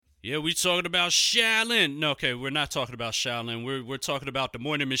Yeah, we talking about Shaolin. No, okay, we're not talking about Shaolin. We're talking about the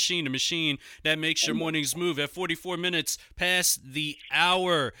morning machine, the machine that makes your mornings move at 44 minutes past the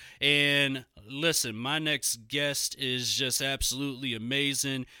hour. And listen, my next guest is just absolutely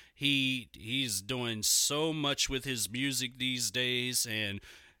amazing. He's doing so much with his music these days, and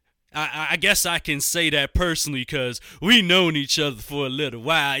I guess I can say that personally because we known each other for a little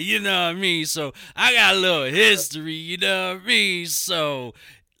while, you know what I mean? So I got a little history, you know what I mean? So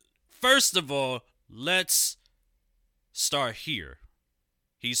first of all, let's start here.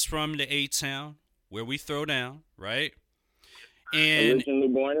 He's from the A Town, where we throw down, right? And Originally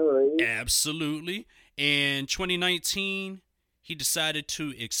born and raised. absolutely. In 2019, he decided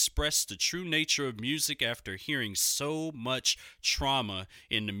to express the true nature of music after hearing so much trauma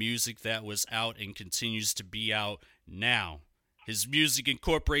in the music that was out and continues to be out now. His music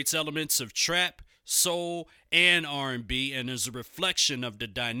incorporates elements of trap, soul, and R&B and is a reflection of the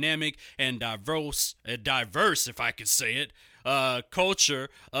dynamic and diverse, if I could say it, culture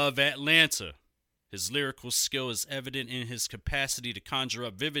of Atlanta. His lyrical skill is evident in his capacity to conjure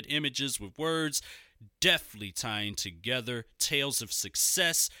up vivid images with words, deftly tying together tales of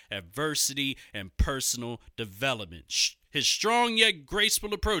success, adversity, and personal development. His strong yet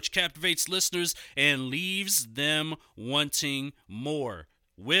graceful approach captivates listeners and leaves them wanting more.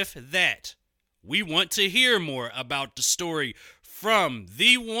 With that, we want to hear more about the story from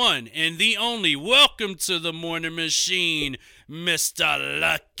the one and the only. Welcome to the Morning Machine, Mr.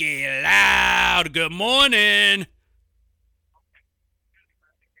 Lucky Loud. Good morning.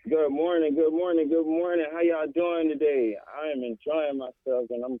 Good morning, good morning, good morning. How y'all doing today? I am enjoying myself,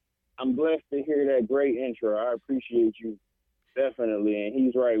 and I'm blessed to hear that great intro. I appreciate you definitely. And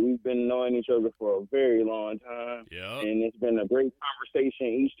he's right. We've been knowing each other for a very long time, Yep. and it's been a great conversation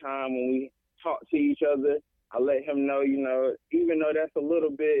each time when we talk to each other. I let him know, even though that's a little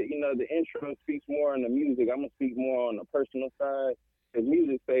bit, the intro speaks more on the music. I'm gonna speak more on the personal side because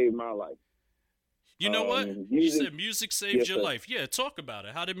music saved my life. You know what? You Music, said music saved yes, your sir. life. Yeah, talk about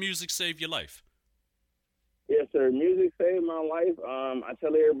it. How did music save your life? Yes, sir. Music saved my life. I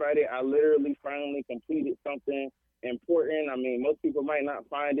tell everybody I literally finally completed something important. I mean, most people might not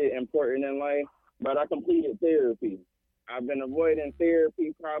find it important in life, but I completed therapy. I've been avoiding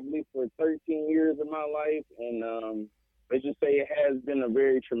therapy probably for 13 years of my life, and let's just say it has been a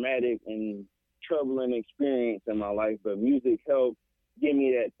very traumatic and troubling experience in my life. But music helped give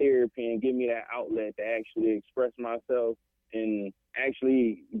me that therapy and give me that outlet to actually express myself and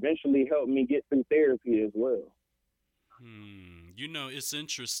actually eventually helped me get through therapy as well. You know, it's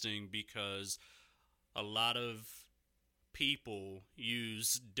interesting because a lot of people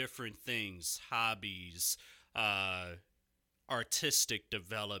use different things, hobbies, uh, artistic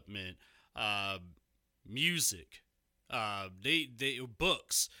development, uh, music, they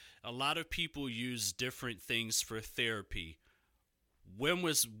books. A lot of people use different things for therapy. When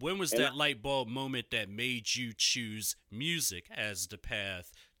was And that light bulb moment that made you choose music as the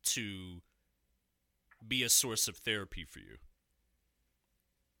path to be a source of therapy for you?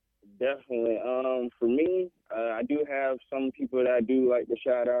 definitely, for me, I do have some people that I do like to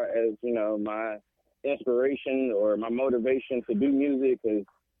shout out as my inspiration or my motivation to do music because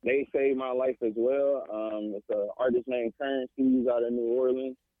they saved my life as well. It's an artist named Currency. He's out of New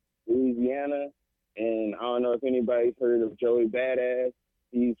Orleans, Louisiana, and I don't know if anybody's heard of Joey Badass.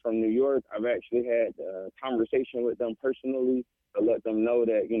 He's from New York. I've actually had a conversation with them personally to let them know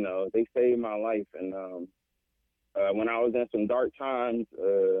that they saved my life. And when I was in some dark times,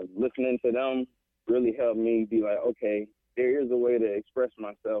 listening to them really helped me be like, okay, there is a way to express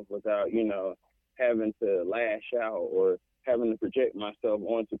myself without having to lash out or having to project myself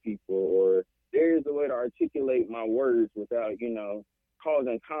onto people, or there is a way to articulate my words without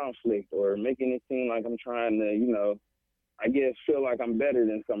causing conflict or making it seem like I'm trying to I guess feel like I'm better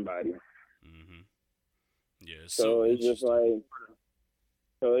than somebody. Hmm. Yeah, it's so So it's just interesting. like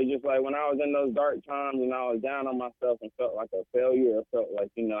so it's just like when I was in those dark times and I was down on myself and felt like a failure, I felt like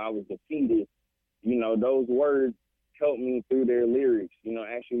I was defeated. Those words helped me through their lyrics.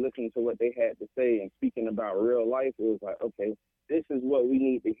 Actually listening to what they had to say and speaking about real life, it was like, okay, this is what we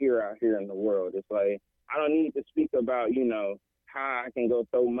need to hear out here in the world. It's like I don't need to speak about how I can go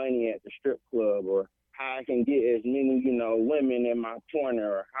throw money at the strip club or how I can get as many women in my corner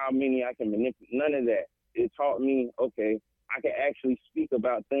or how many I can manipulate. None of that. It taught me, okay, I can actually speak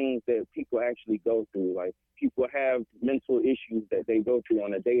about things that people actually go through. Like people have mental issues that they go through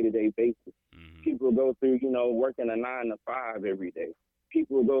on a day to day basis. Hmm. People go through, working a 9 to 5 every day.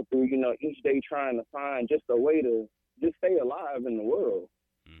 People go through, each day trying to find just a way to just stay alive in the world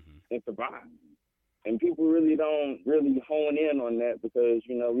Hmm. and survive. And people really don't really hone in on that because,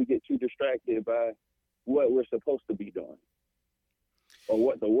 we get too distracted by what we're supposed to be doing or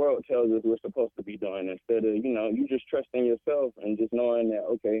what the world tells us we're supposed to be doing instead of, you just trusting yourself and just knowing that,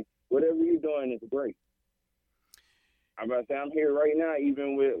 okay, whatever you're doing is great. I'm about to say, I'm here right now,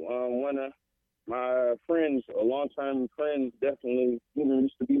 even with one of my friends, a long-time friend, definitely even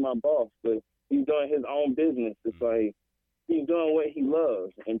used to be my boss, but he's doing his own business. It's like he's doing what he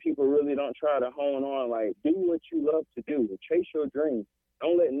loves, and people really don't try to hone on, like, do what you love to do. Chase your dreams.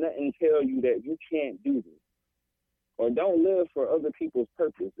 Don't let nothing tell you that you can't do this. Or don't live for other people's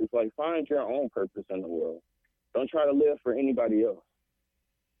purpose. It's like find your own purpose in the world. Don't try to live for anybody else.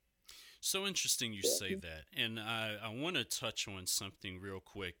 So interesting you say that. And I want to touch on something real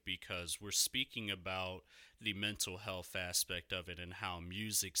quick because we're speaking about the mental health aspect of it and how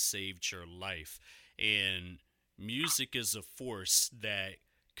music saved your life. And music is a force that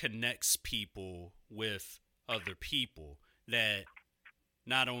connects people with other people that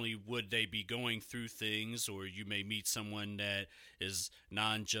not only would they be going through things, or you may meet someone that is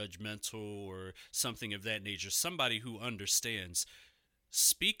non-judgmental or something of that nature, somebody who understands.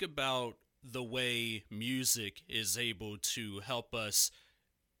 Speak about the way music is able to help us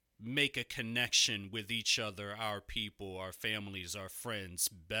make a connection with each other, our people, our families, our friends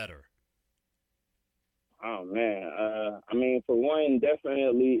better. Oh man, I mean, for one,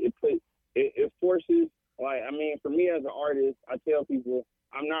 definitely it forces. Like, I mean, for me as an artist, I tell people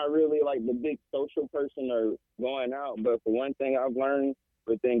I'm not really like the big social person or going out, but for one thing I've learned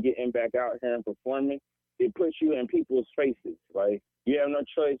within getting back out here and performing, it puts you in people's faces. Like, you have no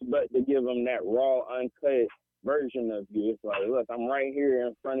choice but to give them that raw, uncut version of you. It's like, look, I'm right here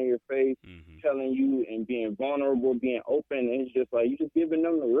in front of your face, telling you and being vulnerable, being open. And it's just like you just giving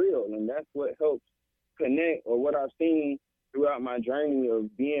them the real, and that's what helps connect, or what I've seen throughout my journey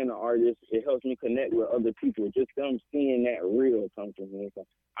of being an artist. It helps me connect with other people. Just them seeing that real come to me. So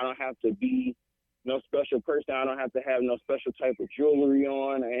I don't have to be no special person. I don't have to have no special type of jewelry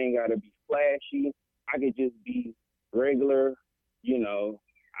on. I ain't got to be flashy. I could just be regular,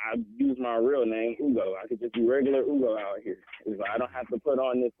 I use my real name, Ugo. I could just be regular Ugo out here. It's like I don't have to put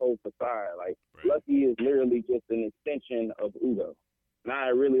on this whole facade. Like, Lucky is literally just an extension of Ugo.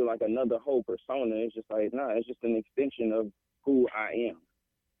 Not really like another whole persona. It's just like, it's just an extension of who I am.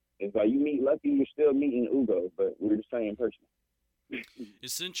 It's like you meet Lucky, you're still meeting Ugo, but we're the same person.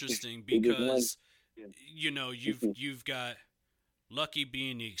 It's interesting because, you've got Lucky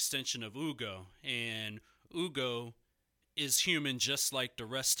being the extension of Ugo, and Ugo is human just like the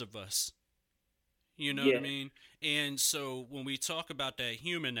rest of us. You know what I mean? And so when we talk about that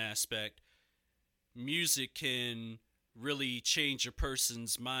human aspect, music can really change a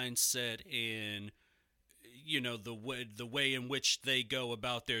person's mindset and the way in which they go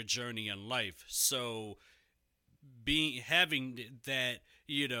about their journey in life. So having that,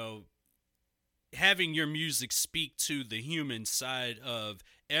 having your music speak to the human side of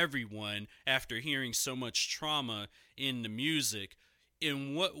everyone after hearing so much trauma in the music,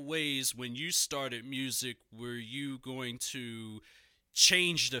 in what ways, when you started music, were you going to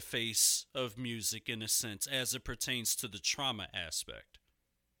change the face of music in a sense as it pertains to the trauma aspect?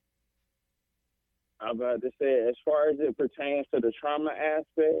 I'm about to say, as far as it pertains to the trauma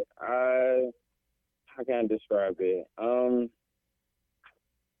aspect, how can I describe it? I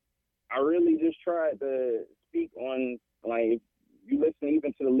really just tried to speak on, like, you listen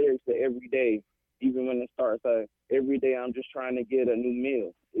even to the lyrics to Every Day, even when it starts, every day I'm just trying to get a new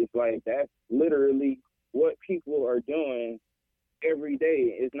meal. It's like that's literally what people are doing every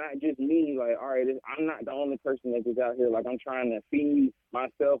day. It's not just me. Like, all right, I'm not the only person that's just out here. Like, I'm trying to feed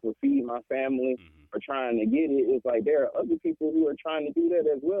myself or feed my family or trying to get it. It's like there are other people who are trying to do that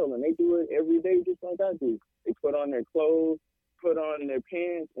as well, and they do it every day just like I do. They put on their clothes, put on their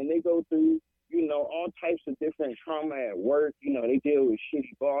pants, and they go through, all types of different trauma at work. They deal with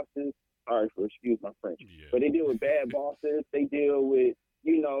shitty bosses. Sorry for excuse my French. Yeah. But they deal with bad bosses. They deal with,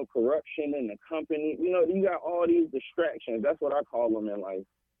 corruption in the company. You got all these distractions. That's what I call them in life.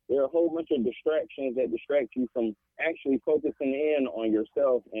 There are a whole bunch of distractions that distract you from actually focusing in on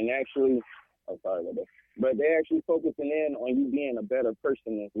yourself and actually, sorry about that, but they're actually focusing in on you being a better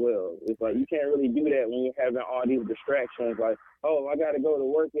person as well. It's like you can't really do that when you're having all these distractions. Like, oh, I got to go to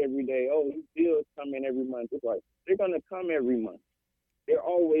work every day. Oh, these bills come in every month. It's like they're going to come every month. They're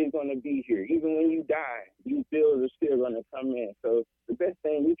always going to be here. Even when you die, these bills are still going to come in. So the best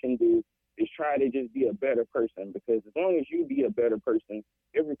thing you can do is try to just be a better person, because as long as you be a better person,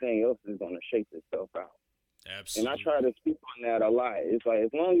 everything else is going to shape itself out. Absolutely. And I try to speak on that a lot. It's like as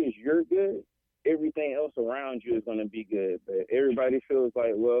long as you're good, everything else around you is going to be good. But everybody feels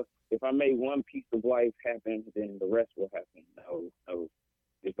like, well, if I make one piece of life happen, then the rest will happen. No, no.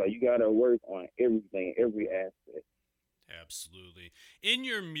 It's like you got to work on everything, every aspect. Absolutely. In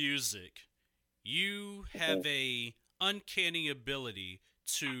your music, you Mhm. have a uncanny ability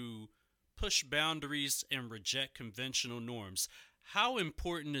to push boundaries and reject conventional norms. How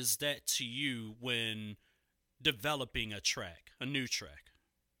important is that to you when developing a track, a new track?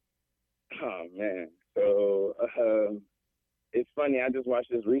 Oh, man. So it's funny. I just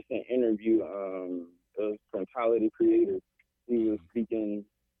watched this recent interview. It was from Tyler the Creator. He was Mm-hmm. speaking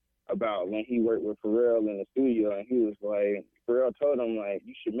about when he worked with Pharrell in the studio, and he was like, Pharrell told him like,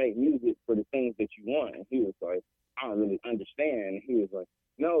 you should make music for the things that you want, and he was like, I don't really understand. And he was like,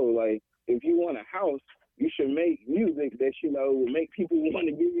 no, like if you want a house, you should make music that will make people want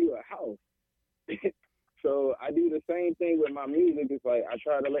to give you a house. So I do the same thing with my music. It's like I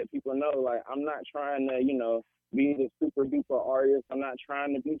try to let people know, like I'm not trying to, be the super duper artist. I'm not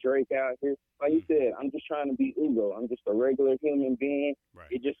trying to be Drake out here. Like you Mm-hmm. said, I'm just trying to be Ugo. I'm just a regular human being. Right.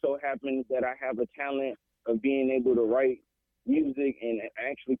 It just so happens that I have a talent of being able to write music and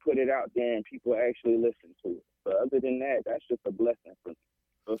actually put it out there, and people actually listen to it. But other than that, that's just a blessing for me.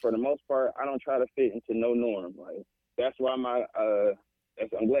 But for the most part, I don't try to fit into no norm. Like that's why I'm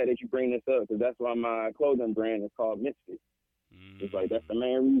glad that you bring this up, because that's why my clothing brand is called Misfit. It's like that's the Mm.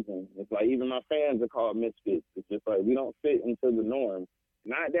 main reason. It's like even my fans are called misfits. It's just like we don't fit into the norm.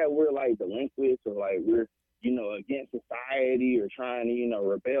 Not that we're like delinquents or like we're against society or trying to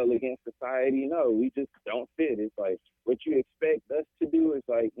rebel against society. No, we just don't fit. It's like what you expect us to do. It's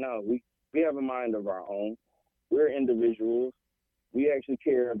like no, we have a mind of our own. We're individuals. We actually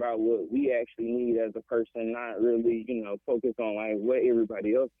care about what we actually need as a person, not really, focus on like what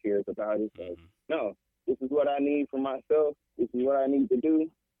everybody else cares about. It's like, Mm-hmm. no, this is what I need for myself. This is what I need to do.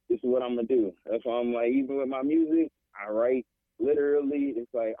 This is what I'm gonna do. That's why I'm like, even with my music, I write literally.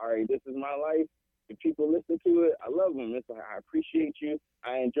 It's like, all right, this is my life. If people listen to it, I love them. It's like I appreciate you.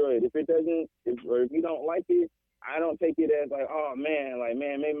 I enjoy it. If it doesn't, or if you don't like it, I don't take it as like, oh man, like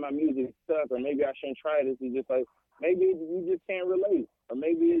man, maybe my music sucks, or maybe I shouldn't try this. It's just like maybe you just can't relate, or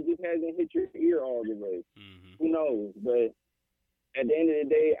maybe it just hasn't hit your ear all the way. Mm-hmm. Who knows? But at the end of the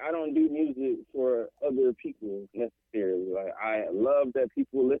day, I don't do music for other people necessarily. Like I love that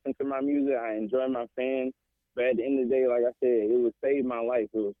people listen to my music. I enjoy my fans. But at the end of the day, like I said, it would save my life.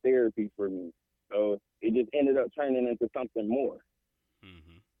 It was therapy for me. So it just ended up turning into something more.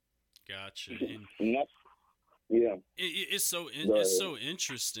 Mm-hmm. Gotcha. And And that's yeah. Go it's ahead. so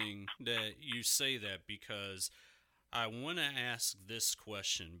interesting that you say that because I want to ask this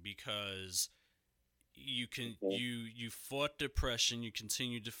question because you fought depression, you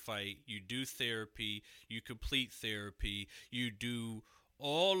continue to fight, you do therapy, you complete therapy, you do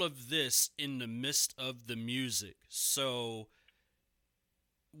all of this in the midst of the music. So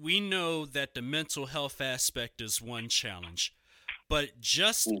we know that the mental health aspect is one challenge. But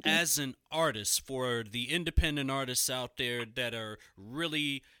just Mm-hmm. as an artist, for the independent artists out there that are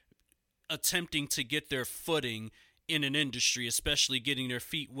really attempting to get their footing in an industry, especially getting their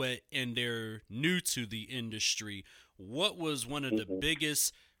feet wet and they're new to the industry, what was one of the Mm-hmm.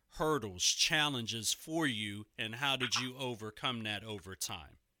 biggest hurdles, challenges for you, and how did you overcome that over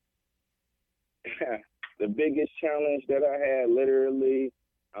time? The biggest challenge that I had, literally,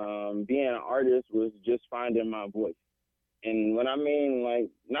 being an artist, was just finding my voice. And what I mean, like,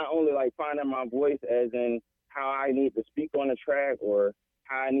 not only like finding my voice as in how I need to speak on the track or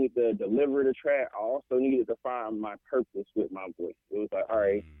how I need to deliver the track, I also needed to find my purpose with my voice. It was like, all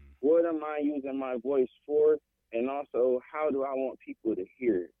right, Mm, what am I using my voice for? And also, how do I want people to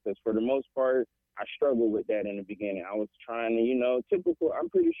hear it? Because for the most part, I struggled with that in the beginning. I was trying to, typical, I'm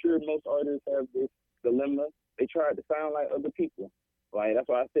pretty sure most artists have this dilemma. They tried to sound like other people. Like that's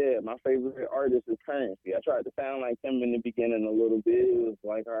why I said my favorite artist is Currency. I tried to sound like him in the beginning a little bit. It was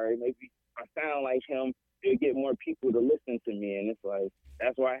like, all right, maybe if I sound like him, it'll get more people to listen to me. And it's like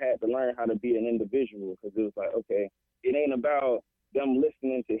that's why I had to learn how to be an individual, because it was like, okay, it ain't about them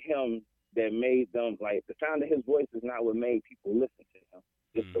listening to him that made them, like, the sound of his voice is not what made people listen to him.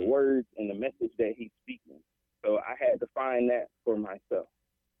 It's the mm, words and the message that he's speaking. So I had to find that for myself.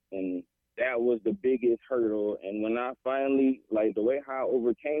 And that was the biggest hurdle. And when I finally, like, the way how I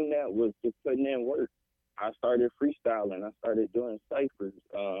overcame that was just putting in work. I started freestyling. I started doing ciphers.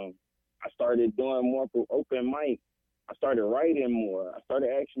 I started doing more for open mic. I started writing more. I started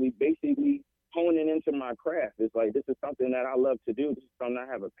actually basically honing into my craft. It's like this is something that I love to do. This is something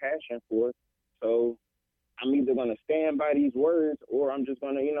I have a passion for. So I'm either gonna stand by these words or I'm just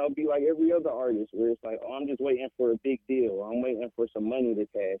gonna, be like every other artist where it's like, oh, I'm just waiting for a big deal. Or I'm waiting for some money to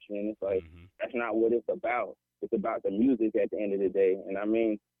cash in. It's like Mm-hmm. that's not what it's about. It's about the music at the end of the day. And I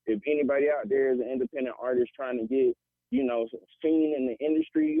mean, if anybody out there is an independent artist trying to get, seen in the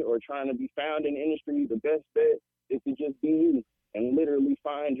industry or trying to be found in the industry, the best bet is to just be you and literally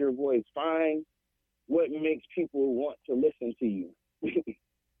find your voice. Find what makes people want to listen to you.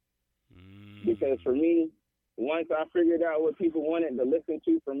 Because for me, once I figured out what people wanted to listen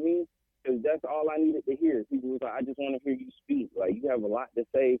to from me, because that's all I needed to hear. People was like, I just want to hear you speak. Like, you have a lot to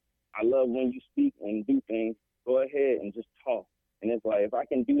say. I love when you speak and do things. Go ahead and just talk. And it's like, if I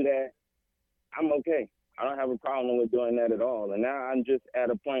can do that, I'm okay. I don't have a problem with doing that at all. And now I'm just at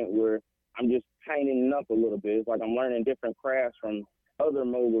a point where I'm just tightening up a little bit. It's like I'm learning different crafts from other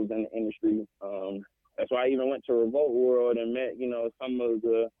moguls in the industry. That's why I even went to Revolt World and met, some of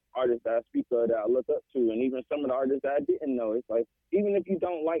the artists that I speak of that I look up to, and even some of the artists that I didn't know. It's like, even if you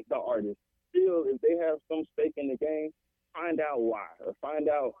don't like the artist, still, if they have some stake in the game, find out why, or find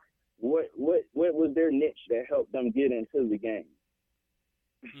out what was their niche that helped them get into the game.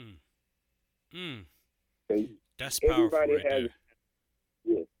 That's powerful right there.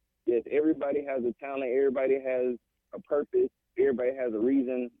 Yes, everybody has a talent. Everybody has a purpose. Everybody has a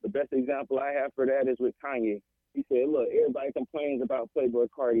reason. The best example I have for that is with Kanye. He said, look, everybody complains about Playboi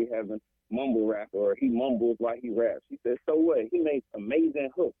Carti having mumble rap or he mumbles while he raps. He said, so what? He makes amazing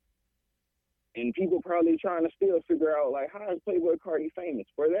hooks. And people probably trying to still figure out, like, how is Playboi Carti famous?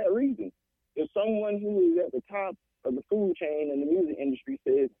 For that reason. If someone who is at the top of the food chain in the music industry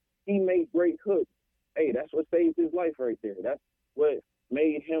says he makes great hooks, hey, that's what saved his life right there. That's what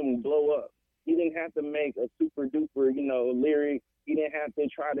made him blow up. He didn't have to make a super duper, lyric. He didn't have to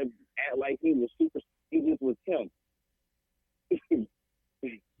try to act like he was super. He just was him.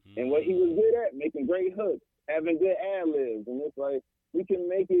 And what he was good at, making great hooks, having good ad-libs. And it's like, we can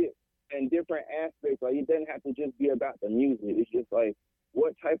make it in different aspects. Like, it doesn't have to just be about the music. It's just like,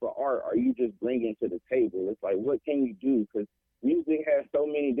 what type of art are you just bringing to the table? It's like, what can you do? Because music has so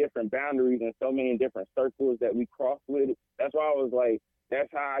many different boundaries and so many different circles that we cross with it. That's why I was like, that's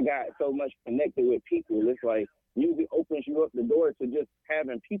how I got so much connected with people. It's like, music opens you up the door to just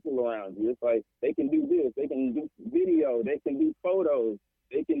having people around you. It's like, they can do this, they can do video, they can do photos,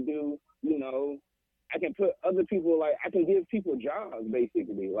 they can do, I can put other people, like, I can give people jobs,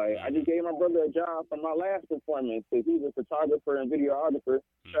 basically. Like, I just gave my brother a job for my last performance because he's a photographer and videographer.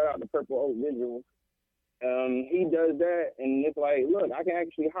 Shout out to Purple Oak Visuals. He does that, and it's like, look, I can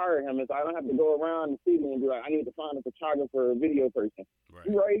actually hire him. It's I don't have to go around the city and be like, I need to find a photographer or a video person. Right.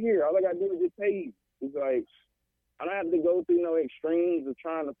 He's right here. All I got to do is just pay you. It's like, I don't have to go through no extremes of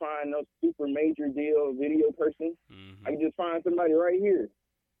trying to find no super major deal video person. I can just find somebody right here.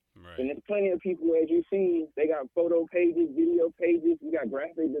 Right. And there's plenty of people, as you see, they got photo pages, video pages, we got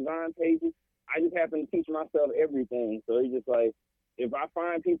graphic design pages. I just happen to teach myself everything. So it's just like, if I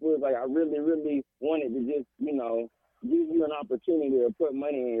find people, it's like I really, really wanted to just, give you an opportunity to put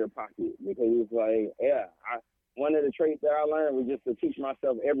money in your pocket. Because it's like, one of the traits that I learned was just to teach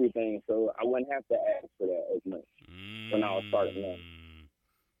myself everything, so I wouldn't have to ask for that as much when I was starting out.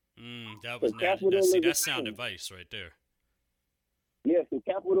 That was that's sound advice right there. Yes, because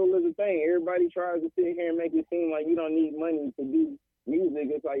capital is a thing. Everybody tries to sit here and make it seem like you don't need money to do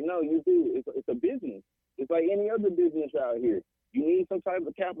music. It's like, no, you do. It's a business. It's like any other business out here. You need some type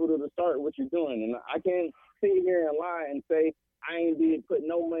of capital to start what you're doing. And I can't sit here and lie and say I ain't did put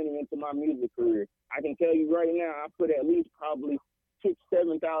no money into my music career. I can tell you right now, I put at least probably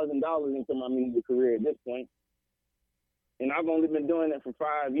 $6,000-$7,000 into my music career at this point. And I've only been doing it for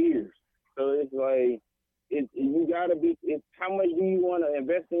 5 years. So it's like, you gotta be, it's how much do you want to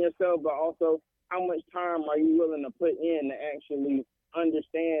invest in yourself, but also how much time are you willing to put in to actually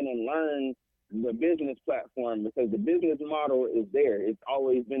understand and learn the business platform, because the business model is there. It's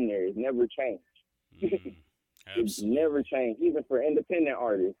always been there. It's never changed. It's never changed. Even for independent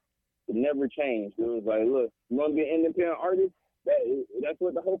artists, it never changed. It was like, look, you want to be an independent artist? That's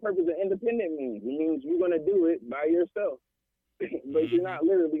what the whole purpose of independent means. It means you're going to do it by yourself. But you're not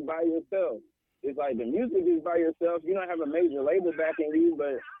literally by yourself. It's like the music is by yourself. You don't have a major label backing you,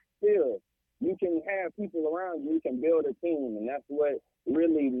 but still, you can have people around you. You can build a team, and that's what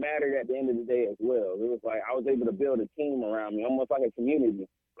really mattered at the end of the day as well. It was like I was able to build a team around me, almost like a community.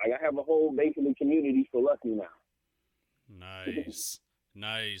 Like I have a whole basically community for Lucky now. Nice.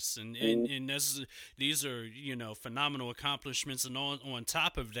 Nice, and Mm, these are phenomenal accomplishments, and on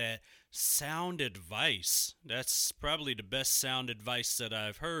top of that, sound advice. That's probably the best sound advice that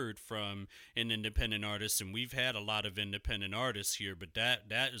I've heard from an independent artist, and we've had a lot of independent artists here, but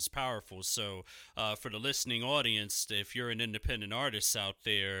that is powerful. So, for the listening audience, if you're an independent artist out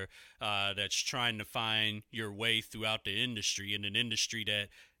there that's trying to find your way throughout the industry, in an industry that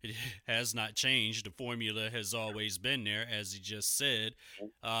it has not changed. The formula has always been there, as he just said.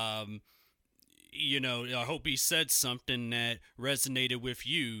 Um, I hope he said something that resonated with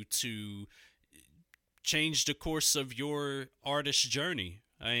you to change the course of your artist journey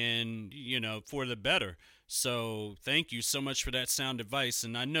and, for the better. So thank you so much for that sound advice.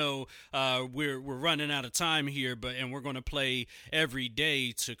 And I know we're running out of time here, and we're going to play every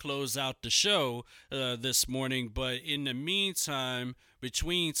day to close out the show this morning. But in the meantime,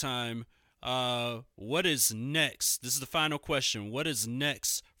 between time, what is next? This is the final question. What is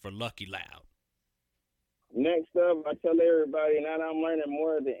next for Lucky Loud? Next up, I tell everybody now that I'm learning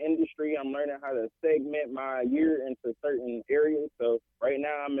more of the industry, I'm learning how to segment my year into certain areas. So right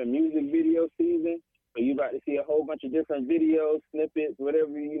now I'm in music video season. So you about to see a whole bunch of different videos, snippets, whatever,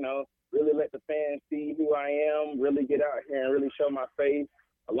 really let the fans see who I am, really get out here and really show my face.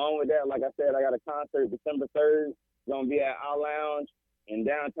 Along with that, like I said, I got a concert December 3rd. It's going to be at our lounge in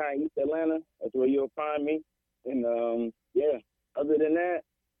downtown East Atlanta. That's where you'll find me. And yeah, other than that,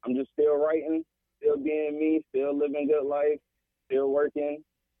 I'm just still writing, still being me, still living good life, still working,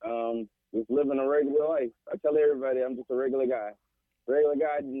 just living a regular life. I tell everybody I'm just a regular guy,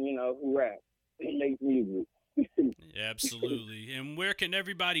 who raps, he makes music. Absolutely. And where can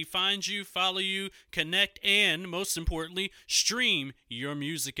everybody find you, follow you, connect, and most importantly, stream your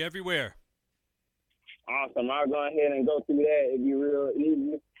music everywhere? Awesome. I'll go ahead and go through that. It'd be real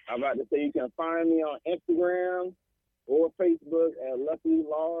easy. I'm about to say you can find me on Instagram or Facebook at Lucky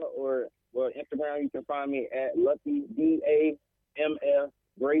Laud, or Instagram you can find me at Lucky DAMF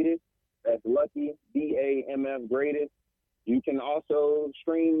Greatest. That's Lucky DAMF Greatest. You can also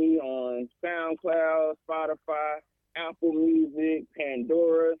stream me on SoundCloud, Spotify, Apple Music,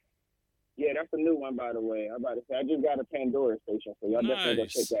 Pandora. Yeah, that's a new one, by the way. I'm about to say I just got a Pandora station, so y'all definitely go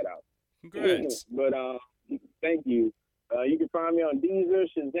check Nice. that out. Congrats. But thank you. You can find me on Deezer,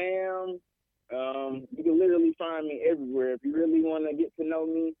 Shazam. You can literally find me everywhere. If you really want to get to know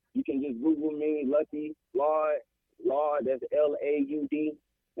me, you can just Google me, Lucky Laud. Laud, that's Laud,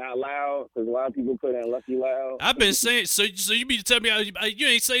 not loud, because a lot of people put in Lucky Loud. I've been saying so. You mean to tell me you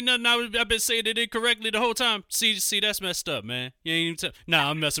ain't saying nothing? I've been saying it incorrectly the whole time. See, that's messed up, man. You ain't even tell. Nah,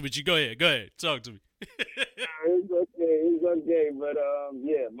 I'm messing with you. Go ahead. Talk to me. It's okay. But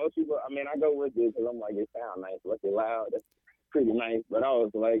yeah, most people. I mean, I go with it because I'm like, it sounds nice, Lucky Loud. That's pretty nice. But I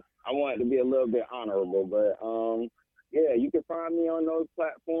was like, I want it to be a little bit honorable. But yeah, you can find me on those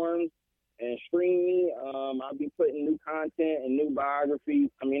platforms and stream me. I'll be putting new content and new biographies.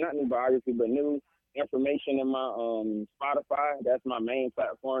 I mean, not new biography, but new information in my Spotify. That's my main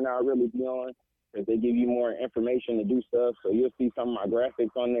platform that I really be on, because they give you more information to do stuff. So you'll see some of my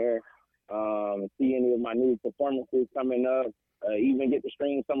graphics on there. See any of my new performances coming up. Even get to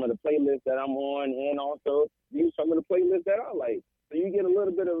stream some of the playlists that I'm on, and also use some of the playlists that I like. So you get a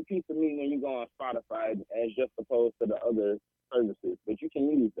little bit of a piece of me when you go on Spotify, as just opposed to the other services. But you can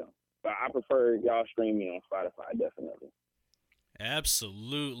use them. But I prefer y'all stream me on Spotify, definitely.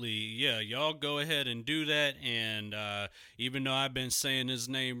 Absolutely. Yeah, y'all go ahead and do that. And even though I've been saying his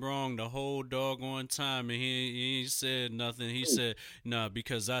name wrong the whole doggone time, and he said nothing, he said, no,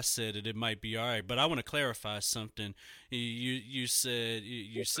 because I said it, it might be all right. But I want to clarify something. You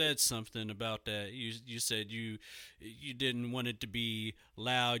said something about that. You said you didn't want it to be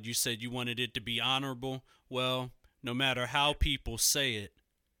loud. You said you wanted it to be honorable. Well, no matter how people say it,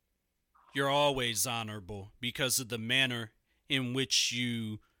 you're always honorable because of the manner in which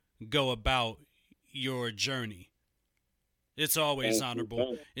you go about your journey. It's always Thank you.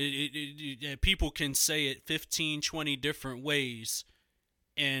 honorable. People can say it 15, 20 different ways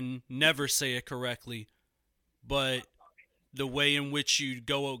and never say it correctly, but the way in which you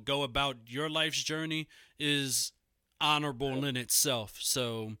go about your life's journey is honorable in itself.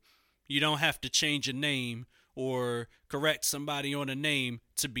 So you don't have to change a name or correct somebody on a name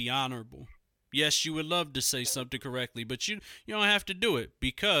to be honorable. Yes, you would love to say something correctly, but you don't have to do it,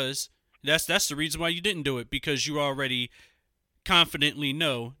 because that's the reason why you didn't do it, because you already confidently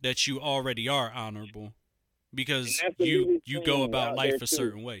know that you already are honorable, And because that's the you biggest go thing about out there life a too.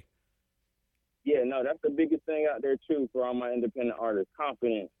 certain way. Yeah, no, that's the biggest thing out there too for all my independent artists.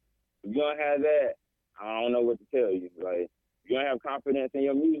 Confidence. If you don't have that, I don't know what to tell you. Like, if you don't have confidence in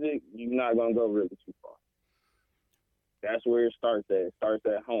your music, you're not gonna go really too far. That's where it starts at. It starts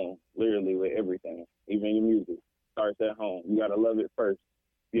at home, literally with everything, even your music. Starts at home. You gotta love it first.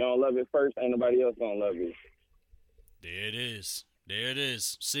 If you don't love it first, ain't nobody else gonna love it. There it is. There it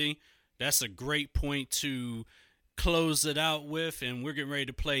is. See, that's a great point to close it out with, and we're getting ready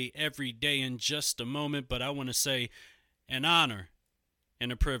to play Every Day in just a moment. But I want to say an honor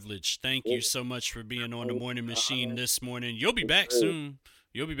and a privilege. Thank you so much for being on the Morning Machine this morning. You'll be back soon.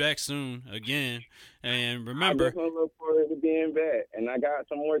 You'll be back soon again. And I remember, definitely look forward to being back, and I got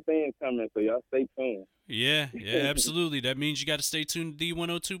some more things coming, so y'all stay tuned. yeah, absolutely. That means you got to stay tuned to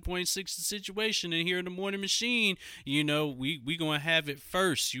D102.6 The Situation, and here in the Morning Machine, you know, we going to have it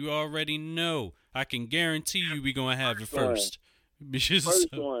first. You already know. I can guarantee you we going to have it first. First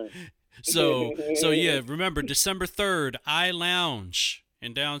one. So yeah, remember December 3rd, I Lounge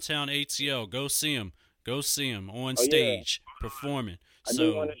in downtown ATL. Go see him. Go see him on stage performing. I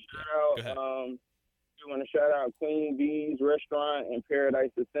do want to shout out. Do want to shout out Queen Bee's Restaurant and Paradise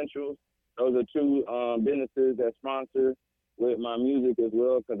Essentials. Those are two businesses that sponsor with my music as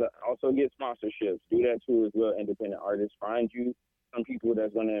well, because I also get sponsorships. Do that too as well. Independent artists, find you some people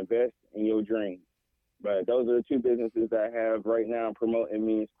that's going to invest in your dreams. But those are the two businesses that I have right now promoting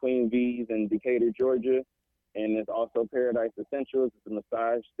me. It's Queen Bee's in Decatur, Georgia, and it's also Paradise Essentials. It's a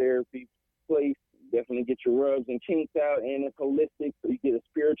massage therapy place. Definitely get your rubs and kinks out, and it's holistic, so you get a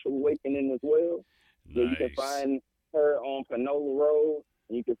spiritual awakening as well. Nice. So you can find her on Panola Road,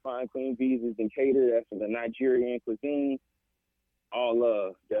 and you can find Queen Bee's in Decatur. That's for the Nigerian cuisine. All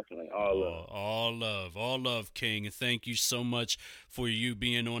love, definitely, all love. All love, King. And thank you so much for you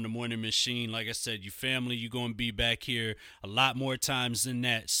being on the Morning Machine. Like I said, your family, you're going to be back here a lot more times than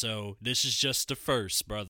that. So this is just the first, brother.